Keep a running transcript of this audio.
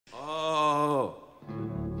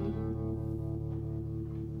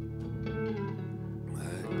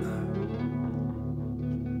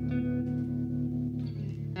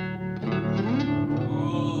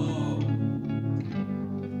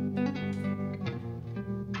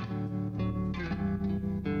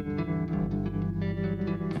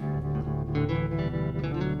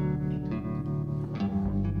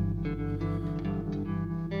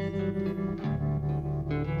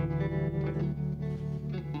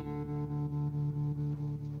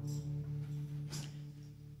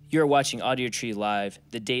You're watching Audiotree Live.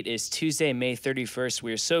 The date is Tuesday, May 31st.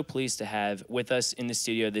 We are so pleased to have with us in the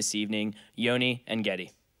studio this evening, Yoni and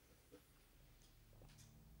Geti.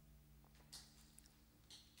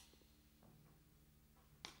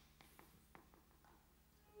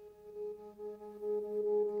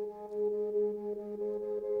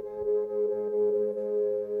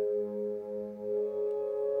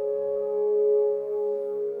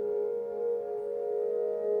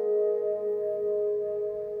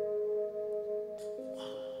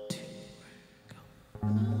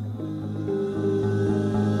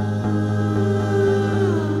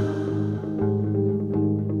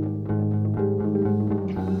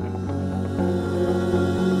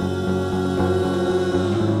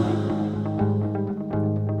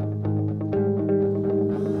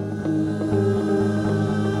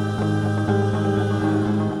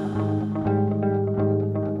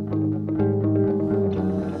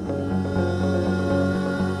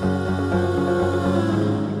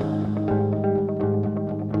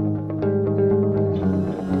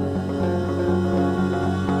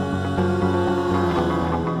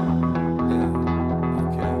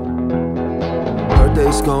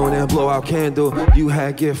 Gone and blow out candle. You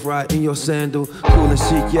had gift right in your sandal. Cool and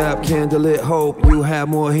chic, yep, candlelit hope. You had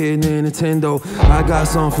more hidden than Nintendo. I got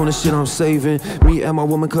some from the shit I'm saving. Me and my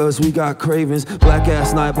woman, cause we got cravings. Black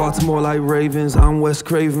ass night, Baltimore like Ravens. I'm Wes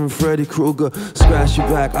Craven, Freddy Krueger. Scratch your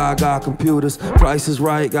back, I got computers. Price is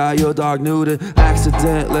right, got your dog neutered.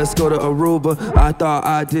 Accident, let's go to Aruba. I thought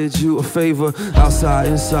I did you a favor. Outside,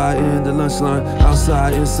 inside, in the lunch line.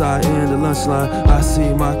 Outside, inside, in the lunch line. I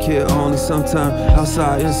see my kid only sometime.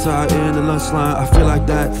 Outside, inside, in the lunch line. I feel like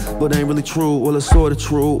that, but ain't really true. Well, it's sorta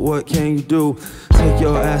true. What can you do? Take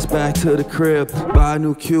your ass back to the crib. Buy a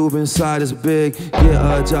new cube, inside is big. Get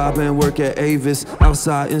a job and work at Avis.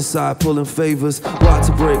 Outside, inside, pulling favors. Watch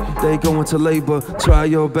a break, they go into labor. Try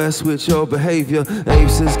your best with your behavior.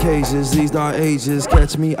 Aces, cages, these dark ages.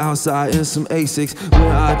 Catch me outside in some Asics.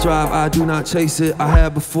 When I drive, I do not chase it. I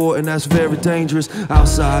had before, and that's very dangerous.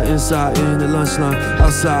 Outside, inside, in the lunch line.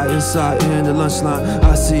 Outside, inside, in the lunch line.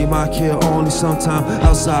 I see my kid only sometime.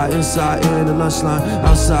 Outside, inside, in the lunch line.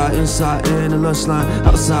 Outside, inside, in the lunch line.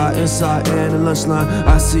 Outside, inside, in the lunch line.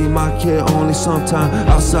 I see my kid only sometime.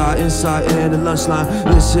 Outside, inside, in the lunch line.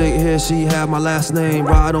 This chick here, she had my last name.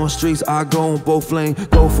 Ride on streets, I go on both lane.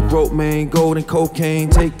 Go for broke, man, gold and cocaine.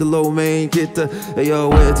 Take the low, man, get the, hey yo,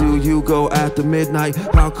 where do you go after midnight?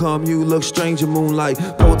 How come you look strange in moonlight?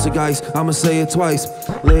 Poltergeist, I'ma say it twice.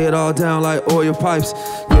 Lay it all down like oil pipes.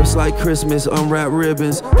 Gifts like Christmas, unwrapped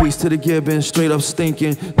ribbons. Peace to the Gibbons, straight up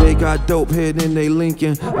stinking. They got dope hidden in they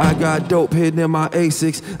Lincoln. I got dope hidden in my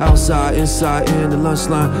Asics. Outside, inside, in the lunch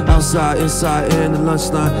line. Outside, inside, in the lunch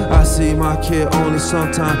line. I see my kid only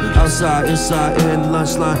sometime. Outside, inside, in the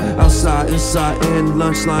lunch line. Outside, inside, in the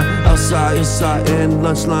lunch line. Outside, inside, in the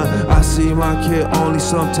lunch line. I see my kid only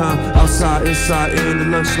sometime. Outside, inside, in the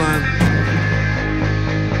lunch line.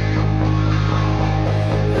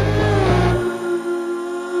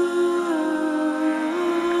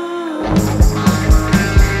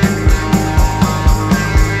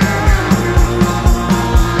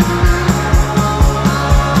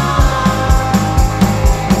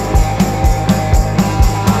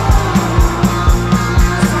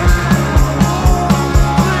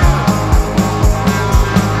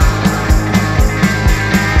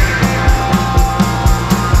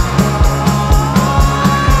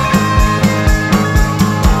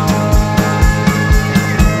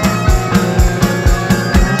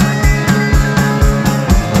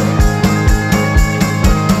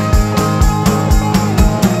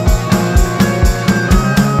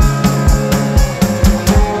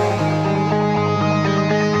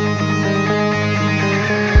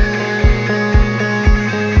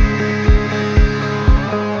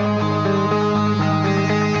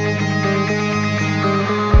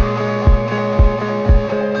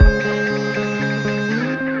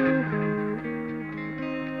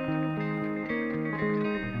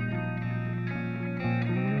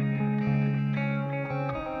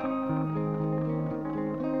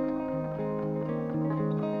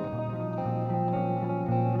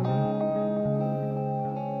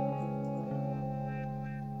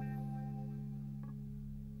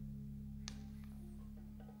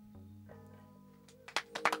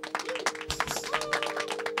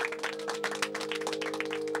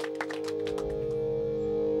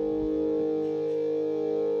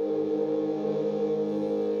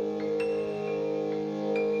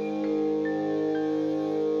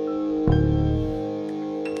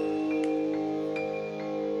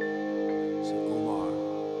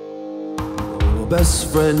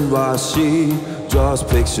 Best friend Rashid draws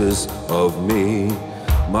pictures of me.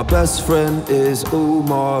 My best friend is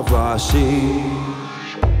Umar Rashid.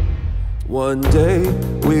 One day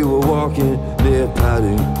we were walking near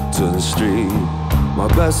Paddington Street. My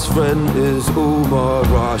best friend is Umar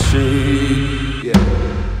Rashid. Yeah.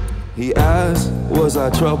 He asked, was I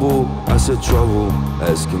trouble? I said, trouble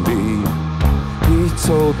as can be. He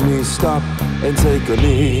told me, stop and take a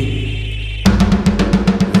knee.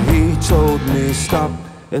 He told me, stop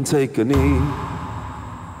and take a knee.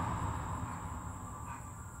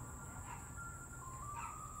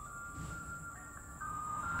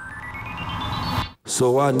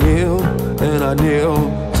 So I kneel and I kneel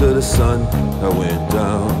till the sun that went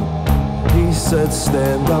down. He said,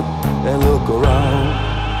 stand up and look around.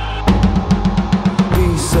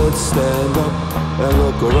 He said, stand up and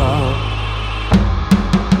look around.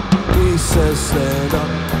 He said, stand up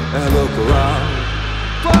and look around.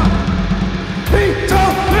 He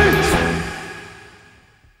told me.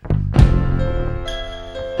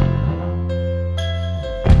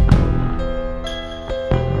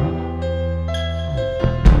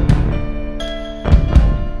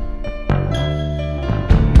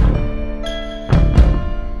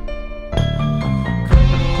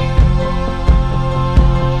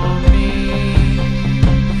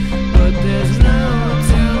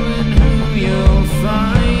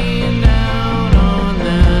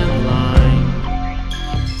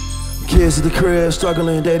 Kids at the crib,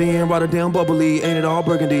 struggling, dating in Rotterdam, bubbly. Ain't it all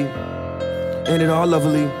burgundy? Ain't it all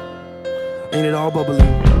lovely? Ain't it all bubbly?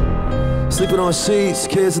 Sleeping on sheets,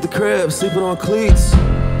 kids at the crib, sleeping on cleats.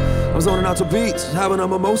 I'm zoning out to beach, having a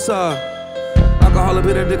mimosa. Alcohol and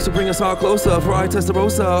bitter dicks to bring us all closer. Ferrari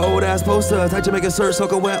Testarossa, old ass poster. Tight Jamaican shirt,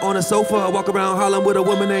 soaking wet on a sofa. Walk around Holland with a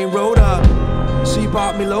woman named Rhoda. She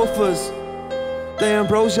bought me loafers. They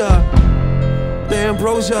ambrosia. They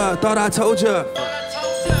ambrosia, thought I told ya.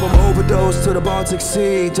 From overdose to the Baltic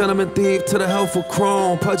Sea, gentleman thief to the helpful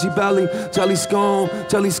chrome, pudgy belly, jelly scone,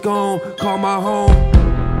 call my home.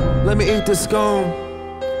 Let me eat this scone,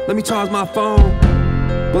 let me charge my phone,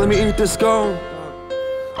 but let me eat this scone.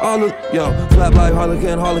 All of, yo, flat like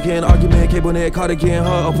Harlequin, argument, cable neck, cardigan,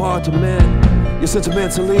 her apartment. You're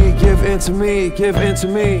sentimentally, give in to me, give in to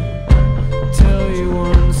me. Tell you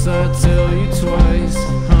once, I tell you twice.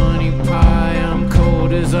 Honey pie, I'm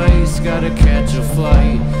cold as ice. Gotta catch a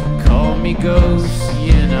flight. Call me ghost,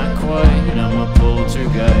 yeah, not quite. I'm a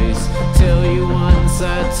poltergeist. Tell you once,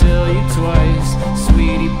 I tell you twice.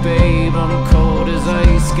 Sweetie babe, I'm cold as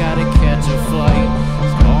ice. Gotta catch a flight.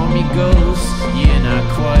 Call me ghost, yeah, not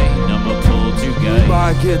quite. I'm a poltergeist.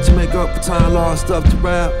 Buy a gift to make up for time lost, stuff to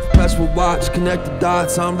rap. Perpetual watch, connect the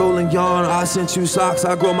dots. I'm rolling yarn. I sent you socks,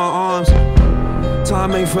 I grow my arms.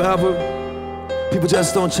 Time ain't forever. People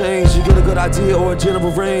just don't change. You get a good idea or a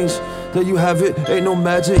general range. There you have it, ain't no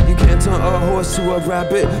magic. You can't turn a horse to a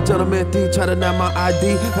rabbit. Gentleman thief try to nab my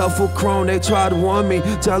ID. Helpful crone, they try to warn me.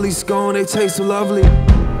 Jelly scone, they taste so lovely.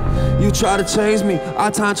 You try to change me, I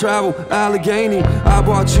time travel, Allegheny. I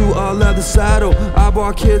bought you a leather saddle. I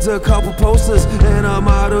bought kids a couple posters and a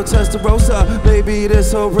model Testarossa. Baby,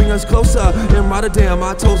 this'll bring us closer. In Rotterdam,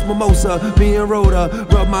 I toast mimosa. Me and Rhoda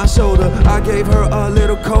rub my shoulder. I gave her a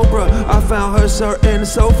little cobra. I found her shirt in the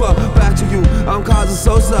sofa. Back to you, I'm causing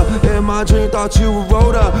Sosa. In my dream, thought you were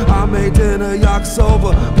Rhoda. I made dinner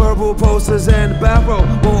yakisoba, purple posters and the bathrobe.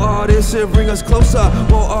 Won't all this shit bring us closer?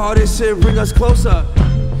 Won't all this shit bring us closer?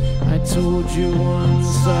 I told you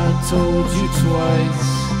once, I told you twice.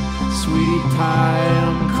 Sweetie pie,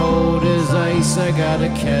 I'm cold as ice. I gotta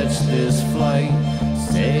catch this flight.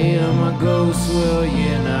 Say I'm a ghost, well,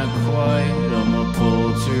 yeah, not quite. I'm a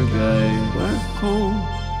poltergeist. Back home,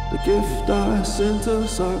 the gift I sent her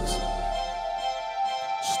sucks.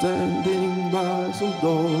 Standing by some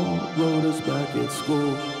door, wrote us back at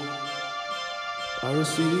school. I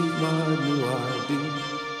received my new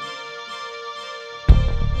ID.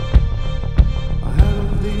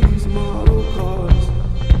 These model cars.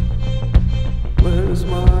 Where's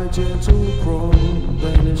my gentle chrome?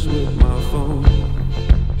 Vanish with my phone.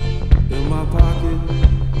 In my pocket,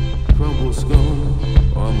 crumble scone.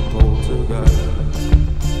 I'm a poltergeist.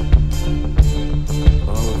 I'm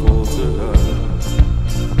a poltergeist.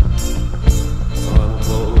 I'm a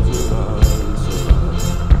poltergeist.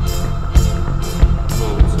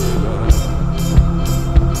 Poltergeist.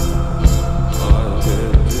 I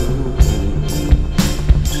can't do.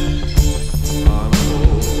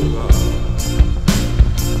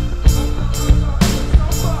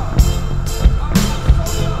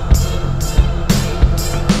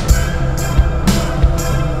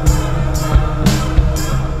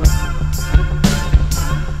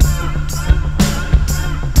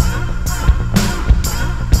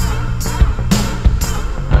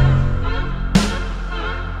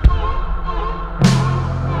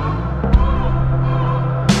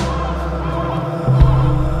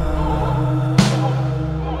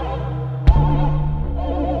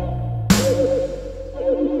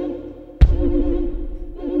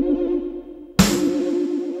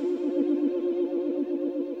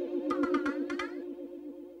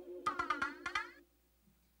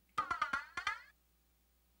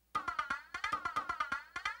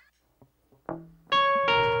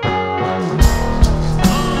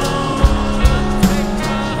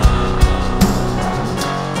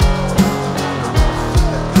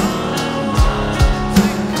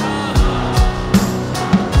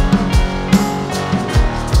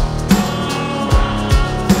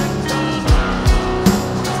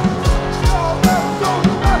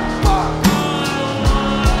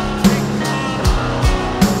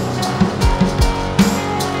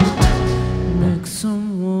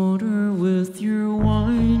 some water with your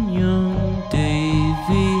wine, young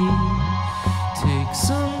Davy. Take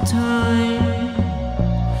some time,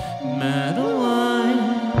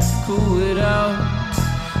 Madeline, cool it out.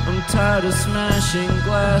 I'm tired of smashing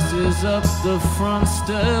glasses up the front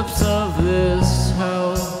steps of this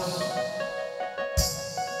house.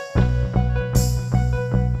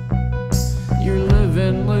 You're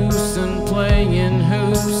living loose and playing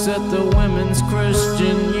hoops at the Women's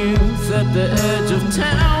Christian Youth at the edge of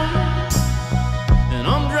town. And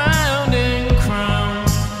I'm drowned in crown.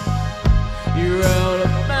 You're out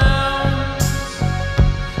of bounds.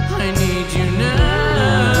 I need you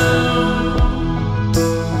now.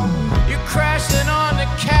 You're crashing on the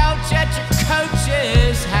couch at your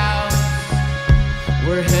coach's house.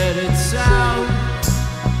 We're headed south.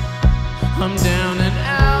 I'm down and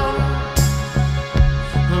out.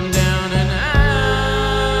 I'm down and out.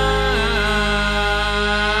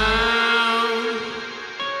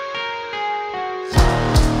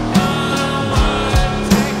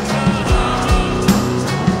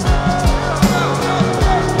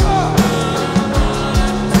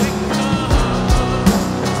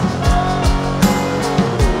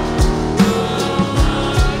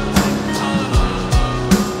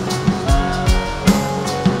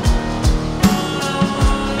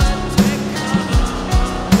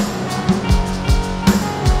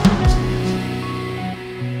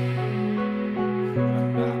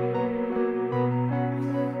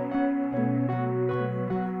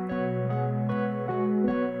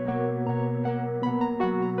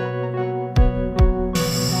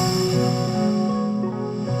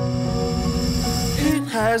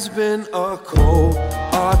 Has been a cold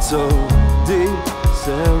autumn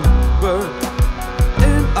December.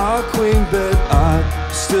 In our queen bed I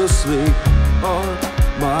still sleep on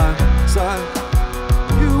my side.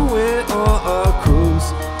 You went on a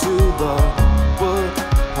cruise to the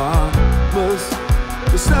Bahamas.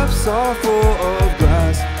 The steps are full of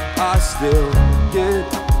glass, I still get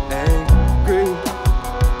angry.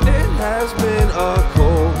 It has been a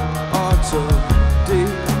cold autumn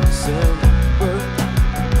December.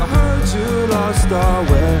 You lost our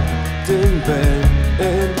wedding band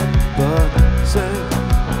in the sand.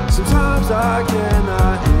 Sometimes I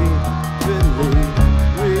cannot even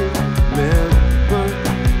remember.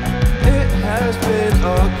 It has been a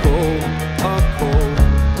cold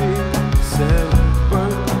December.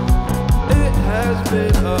 It has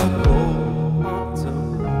been a cold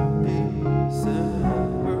autumn December.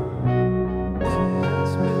 It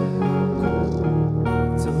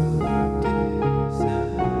has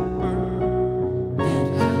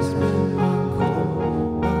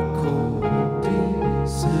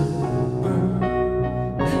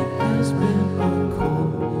been a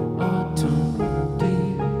cold autumn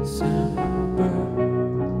December.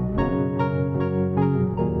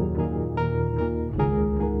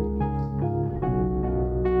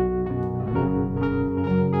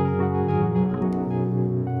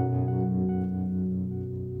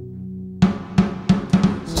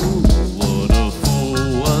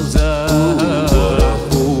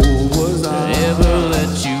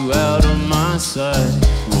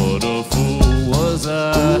 What a fool was I?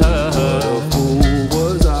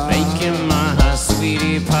 Making my hot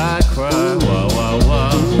sweetie pie cry. Wah, wah,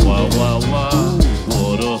 wah, wah, wah, wah.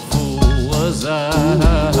 What a fool was I?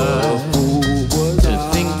 To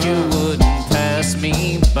think you wouldn't pass me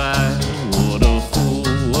by. What a fool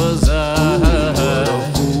was I?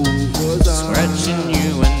 Scratching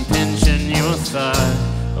you and pinching your thigh.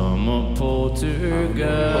 I'm a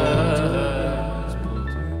poltergeist.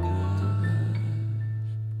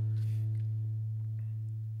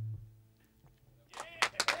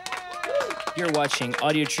 You're watching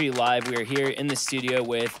Audiotree Live. We are here in the studio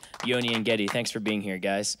with Yoni and Geti. Thanks for being here,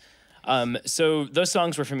 guys. So those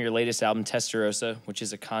songs were from your latest album, Testarossa, which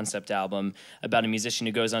is a concept album about a musician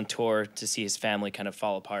who goes on tour to see his family kind of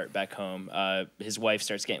fall apart back home. His wife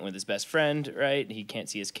starts getting with his best friend, right? He can't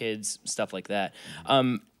see his kids, stuff like that.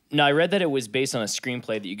 Now, I read that it was based on a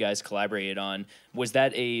screenplay that you guys collaborated on. Was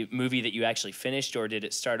that a movie that you actually finished, or did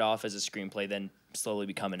it start off as a screenplay, then slowly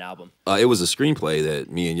become an album? It was a screenplay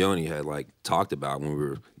that me and Yoni had like talked about when we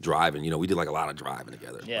were driving. You know, we did like a lot of driving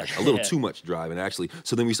together, like a little too much driving actually.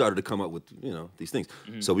 So then we started to come up with these things.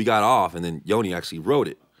 So we got off, and then Yoni actually wrote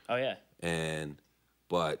it. Oh yeah.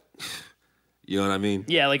 But you know what I mean?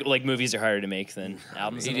 Yeah, like movies are harder to make than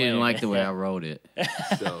albums. He didn't like the way I wrote it.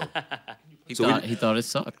 So he thought it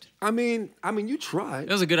sucked. I mean, you tried.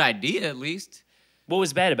 It was a good idea, at least. What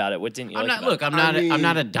was bad about it? What didn't you like about it? I'm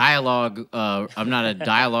not a dialogue. I'm not a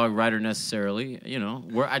dialogue writer necessarily. You know,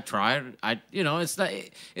 where I tried.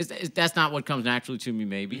 That's not what comes naturally to me.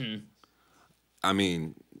 Maybe. I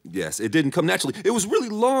mean, yes, it didn't come naturally. It was really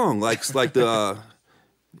long, like the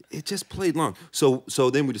it just played long. So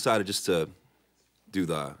then we decided just to do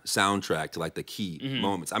the soundtrack to like the key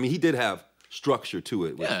moments. I mean, he did have structure to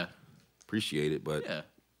it. Which appreciate it, but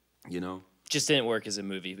you know, just didn't work as a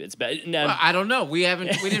movie. It's bad. No. Well, I don't know. We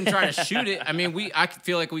didn't try to shoot it. I mean, I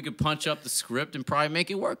feel like we could punch up the script and probably make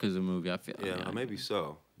it work as a movie. I feel. Yeah, maybe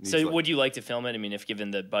so. So would you like to film it? I mean, if given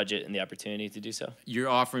the budget and the opportunity to do so? You're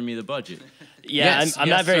offering me the budget. Yeah, I'm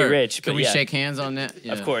not very rich. Can but we shake hands on that?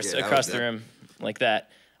 Yeah. Of course, across the room like that.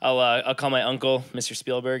 I'll call my uncle, Mr.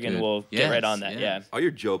 Spielberg, and we'll get right on that. Yeah. Oh, you're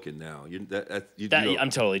joking now. I'm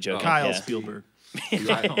totally joking. Kyle Spielberg.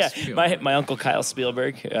 My uncle Kyle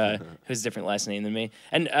Spielberg, who's a different last name than me.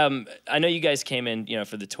 And I know you guys came in,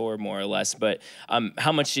 for the tour more or less, but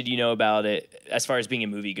how much did you know about it as far as being a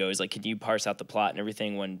movie goes? Like, can you parse out the plot and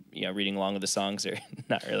everything when reading along with the songs, or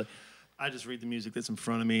not really? I just read the music that's in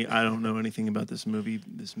front of me. I don't know anything about this movie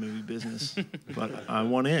business, but I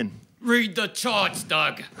want in. Read the charts,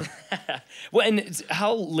 Doug. Well, and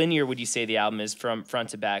how linear would you say the album is from front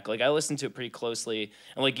to back? Like, I listened to it pretty closely,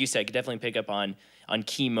 and like you said, I could definitely pick up on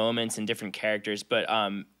key moments and different characters. But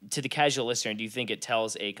to the casual listener, do you think it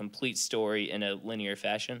tells a complete story in a linear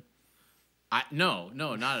fashion? No,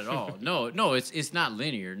 not at all. No, it's not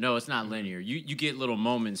linear. No, it's not linear. You get little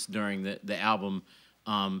moments during the album.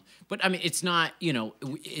 But I mean, it's not,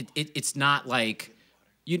 it's not like,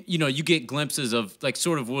 you get glimpses of, like,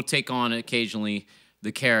 sort of, we'll take on occasionally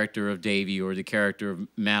the character of Davy or the character of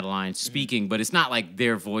Madeline speaking, but it's not like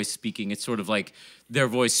their voice speaking. It's sort of like their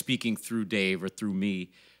voice speaking through Dave or through me.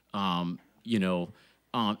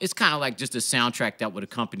 It's kind of like just a soundtrack that would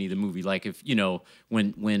accompany the movie. Like if,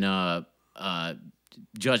 when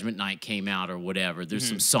Judgment Night came out or whatever, there's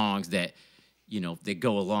some songs that, they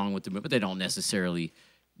go along with the movie, but they don't necessarily,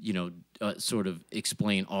 sort of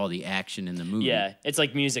explain all the action in the movie. Yeah, it's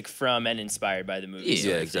like music from and inspired by the movie.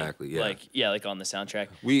 Yeah, exactly. Yeah, like on the soundtrack.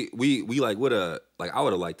 We I would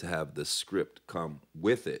have liked to have the script come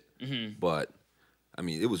with it, but I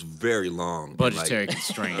mean, it was very long. Budgetary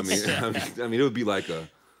constraints. I mean, it would be like a.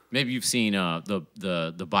 Maybe you've seen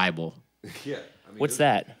the Bible. Yeah. What's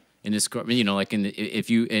that? In this, like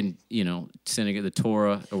sending the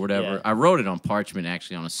Torah or whatever. Yeah. I wrote it on parchment,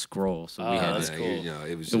 actually, on a scroll. So we had. That's cool.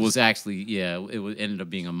 It was actually, ended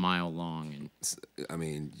up being a mile long. And I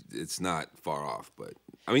mean, it's not far off, but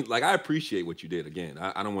I mean, like, I appreciate what you did. Again,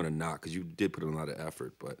 I don't want to knock because you did put in a lot of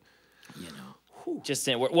effort, but just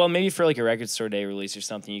well, maybe for like a record store day release or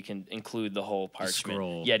something, you can include the whole parchment.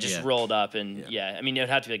 Scroll. Yeah, just rolled up and I mean, it would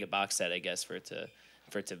have to be like a box set, I guess, for it to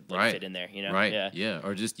fit in there, Right. Yeah.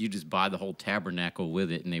 Or you just buy the whole tabernacle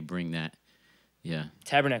with it, and they bring that. Yeah.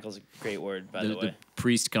 Tabernacle's a great word, by the way. The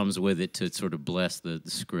priest comes with it to sort of bless the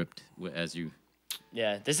script as you.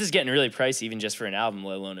 Yeah, this is getting really pricey, even just for an album,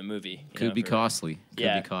 let alone a movie. Could be costly.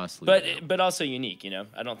 Could be costly. But also unique.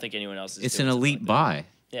 I don't think anyone else is. It's an elite buy.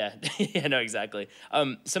 Yeah, no, exactly.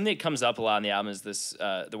 Something that comes up a lot in the album is this,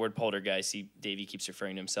 the word poltergeist. Davey keeps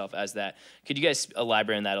referring to himself as that. Could you guys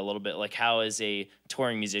elaborate on that a little bit? Like, how is a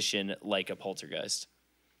touring musician like a poltergeist?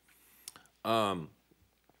 Because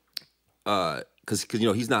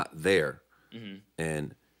he's not there,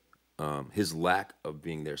 and his lack of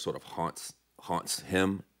being there sort of haunts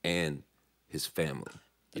him and his family.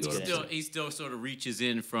 He still sort of reaches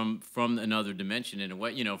in from another dimension in a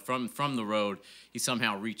way, from the road. He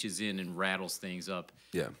somehow reaches in and rattles things up.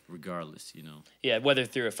 Yeah. Regardless, Yeah, whether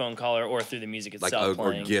through a phone call or through the music itself,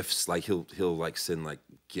 or gifts. Like he'll like send like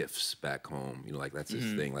gifts back home. Like that's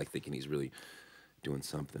his thing. Like thinking he's really doing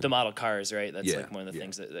something. The model cars, right? That's like one of the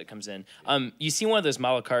things that comes in. You see one of those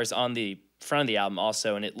model cars on the front of the album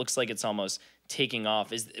also, and it looks like it's almost taking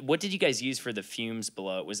off. What did you guys use for the fumes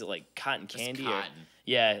below it? Was it like cotton candy? Cotton.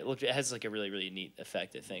 Yeah, it has like a really, really neat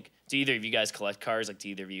effect, I think. Do either of you guys collect cars? Like, do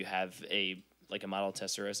either of you have a model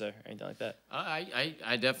Testarossa or anything like that?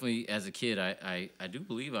 I definitely, as a kid, I do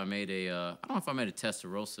believe I made I don't know if I made a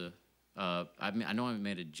Testarossa. I know I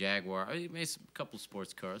made a Jaguar. I made a couple of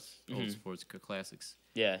sports cars, old sports car classics.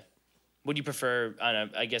 Yeah. Would you prefer, I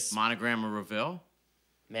don't know, I guess... Monogram or Revell?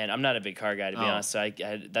 Man, I'm not a big car guy, to be honest. So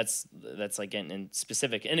that's like getting in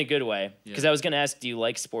specific in a good way. Because I was going to ask, do you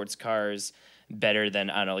like sports cars better than,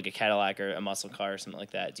 I don't know, like a Cadillac or a muscle car or something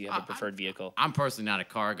like that? Do you have a preferred vehicle? I'm personally not a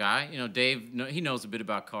car guy. Dave, he knows a bit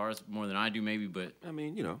about cars more than I do, maybe, but... I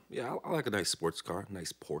mean, I like a nice sports car,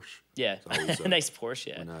 nice Porsche. Yeah, always, a nice Porsche,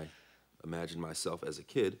 yeah. When I imagined myself as a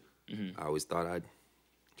kid, I always thought I'd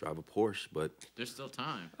drive a Porsche, but... There's still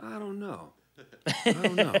time. I don't know.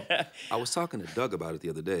 I was talking to Doug about it the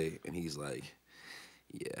other day, and he's like,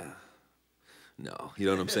 yeah, no. You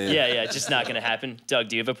know what I'm saying? Yeah, just not going to happen. Doug,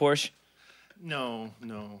 do you have a Porsche? No.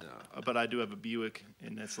 But I do have a Buick,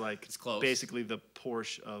 and it's like basically the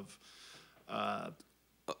Porsche of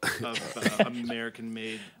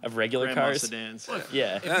American-made of regular cars sedans. Look,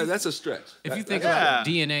 yeah, that's a stretch. If you think about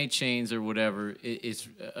DNA chains or whatever, it's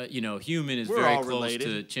human is very close related.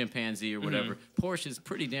 to chimpanzee or whatever. Porsche is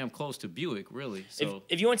pretty damn close to Buick, really. So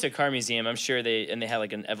if you went to a car museum, I'm sure they had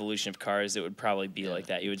like an evolution of cars. It would probably be like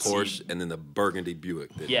that. You would Porsche see and then the burgundy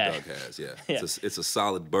Buick that Doug has. Yeah, it's a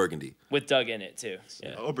solid burgundy with Doug in it too.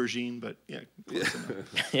 Yeah. Aubergine, but close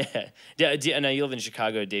enough. I know you live in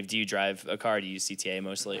Chicago, Dave. Do you drive a car? Do you use CTA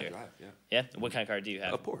mostly? Or? I drive, Yeah. What kind of car do you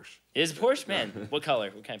have? a Porsche. It is a Porsche, man. What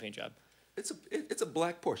color? What kind of paint job? It's a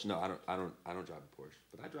black Porsche. No, I don't drive a Porsche,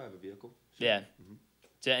 but I drive a vehicle. Sure. Yeah.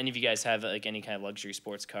 Do any of you guys have like any kind of luxury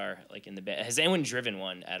sports car like in the bed? Has anyone driven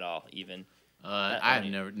one at all? Even? I've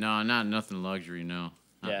never. No, not nothing luxury. No.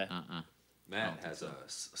 Yeah. Matt has a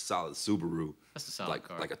solid Subaru. That's a solid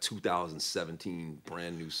car. Like a 2017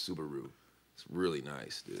 brand new Subaru. It's really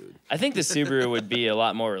nice, dude. I think the Subaru would be a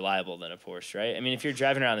lot more reliable than a Porsche, right? I mean, if you're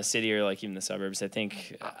driving around the city or like even the suburbs, I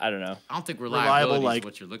think I don't know. I don't think reliability like is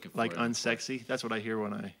what you're looking for. Like unsexy. That's what I hear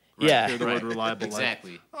when I hear the word reliable.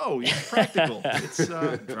 Exactly. Like, you're practical. It's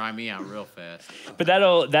dry me out real fast. But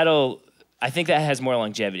that'll. I think that has more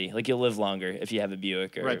longevity. Like you'll live longer if you have a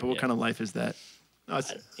Buick. Or, right, but what kind of life is that?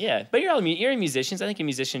 Yeah, but you're a musicians. I think a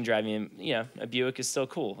musician driving, a Buick is still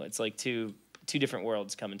cool. It's like two different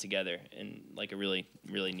worlds coming together in like a really,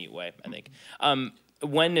 really neat way, I think.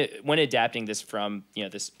 When adapting this from,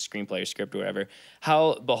 this screenplay or script or whatever,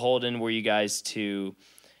 how beholden were you guys to,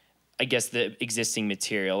 I guess, the existing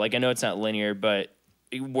material? Like, I know it's not linear, but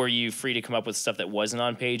were you free to come up with stuff that wasn't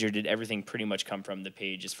on page, or did everything pretty much come from the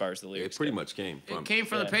page as far as the lyrics? It pretty much came from. It came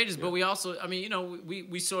from the pages, but we also,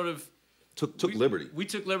 we sort of took liberty. We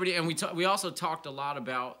took liberty, and we also talked a lot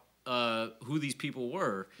about who these people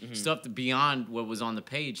were, stuff beyond what was on the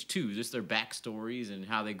page too, just their backstories and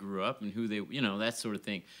how they grew up and who they, that sort of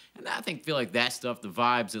thing. And I feel like that stuff, the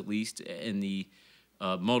vibes at least, and the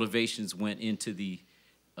motivations went into the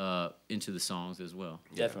songs as well.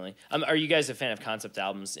 Definitely. Are you guys a fan of concept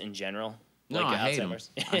albums in general? No, like I hate them.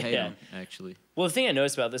 I hate them, actually. Well, the thing I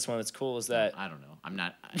noticed about this one that's cool is that I don't know. I'm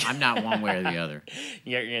not one way or the other.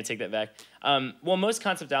 You're gonna take that back. Well, most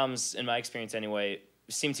concept albums, in my experience anyway,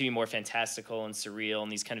 seem to be more fantastical and surreal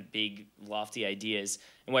and these kind of big, lofty ideas.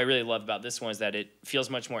 And what I really love about this one is that it feels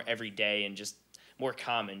much more everyday and just more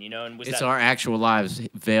common, And it's our actual lives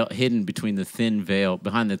hidden behind the thin veil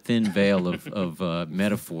of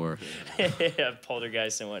metaphor,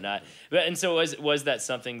 poltergeist and whatnot. And so was that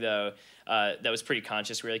something though that was pretty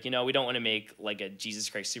conscious? We're like, we don't want to make like a Jesus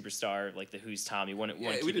Christ Superstar like the Who's Tommy. We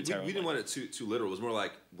didn't want it too literal. It was more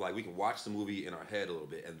like we can watch the movie in our head a little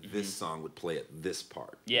bit, and this song would play at this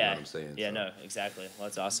part. Yeah, you know what I'm saying? Yeah, no, exactly. Well,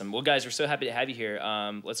 that's awesome. Well, guys, we're so happy to have you here.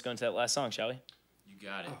 Let's go into that last song, shall we? You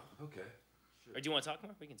got it. Oh, okay. Or do you want to talk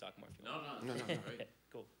more? We can talk more if you want. No. Right.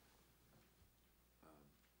 Cool.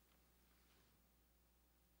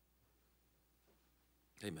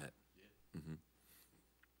 Hey, Matt. Yeah. Mm-hmm.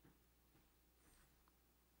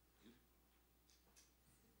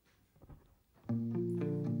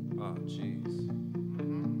 Oh, jeez.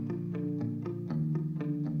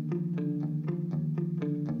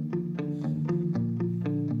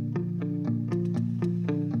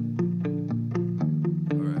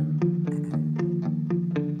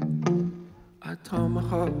 I taught my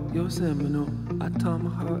heart your seminal. I taught my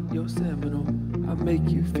heart your seminal. I make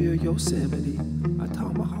you feel Yosemite. I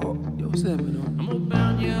taught my heart your seminal. I'm gonna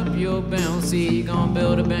bound you up your bouncy. You gonna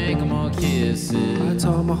build a bank of more kisses. I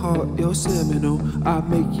taught my heart your seminal. I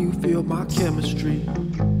make you feel my chemistry.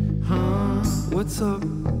 Huh? What's up?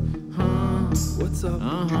 Huh? What's up?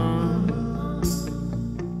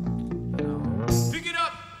 Pick it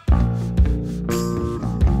up.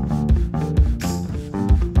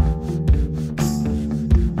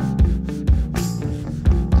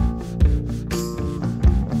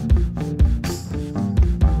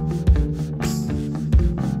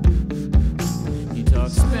 You talk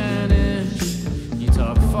Spanish, you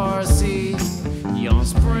talk Farsi, you on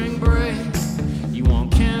spring break, you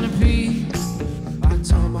want canopy. I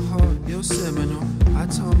taught my heart your seminal. I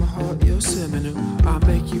taught my heart your seminal. I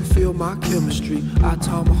make you feel my chemistry. I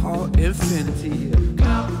taught my heart infinity.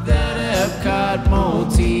 Got that Epcot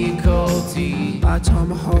multi-culti. I taught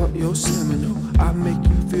my heart your seminal. I make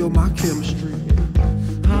you feel my chemistry.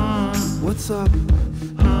 Huh? What's up?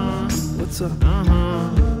 Huh? What's up?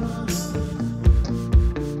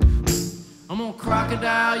 I'm gonna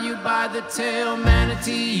crocodile you by the tail.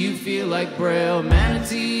 Manatee, you feel like Braille.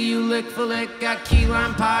 Manatee, you lick for lick. Got key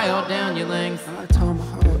lime pie all down your length. I taught my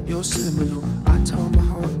heart your seminal. I taught my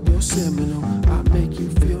heart your seminal.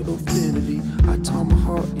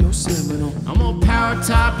 car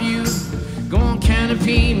top you. Go on,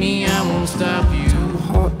 canopy me, I won't stop you. My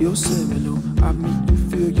heart, Yosemite. I make you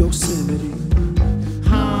feel Yosemite.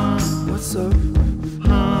 Huh, What's up?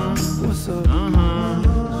 huh, What's up?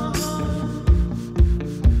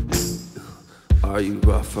 Are you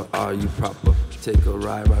rough or are you proper? Take a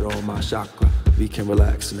ride right on my chakra. We can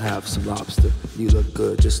relax and have some lobster. You look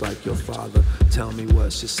good just like your father. Tell me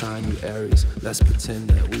what's your sign, you Aries. Let's pretend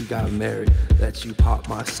that we got married. Let you pop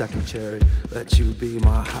my second cherry. Let you be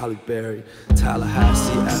my Holly Berry.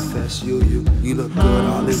 Tallahassee, FSU. You look good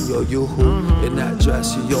all in your yoo-hoo. In that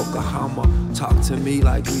dress, you Yokohama. Talk to me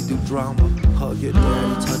like we do drama. Hug your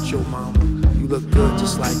daddy, touch your mama. You look good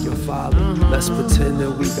just like your father. Let's pretend that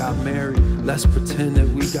we got married. Let's pretend that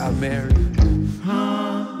we got married.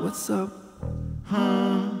 What's up?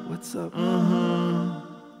 What's up?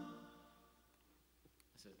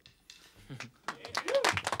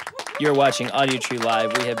 You're watching Audiotree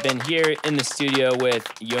Live. We have been here in the studio with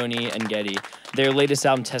Yoni and Geti. Their latest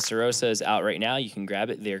album, Testarossa, is out right now. You can grab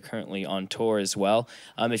it. They're currently on tour as well.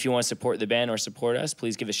 If you want to support the band or support us,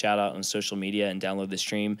 please give a shout out on social media and download the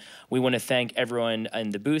stream. We want to thank everyone in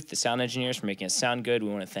the booth, the sound engineers, for making us sound good. We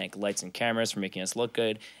want to thank Lights and Cameras for making us look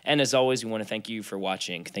good. And as always, we want to thank you for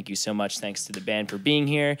watching. Thank you so much. Thanks to the band for being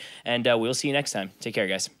here. And we'll see you next time. Take care,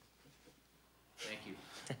 guys. Thank you.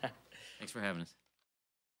 Thanks for having us.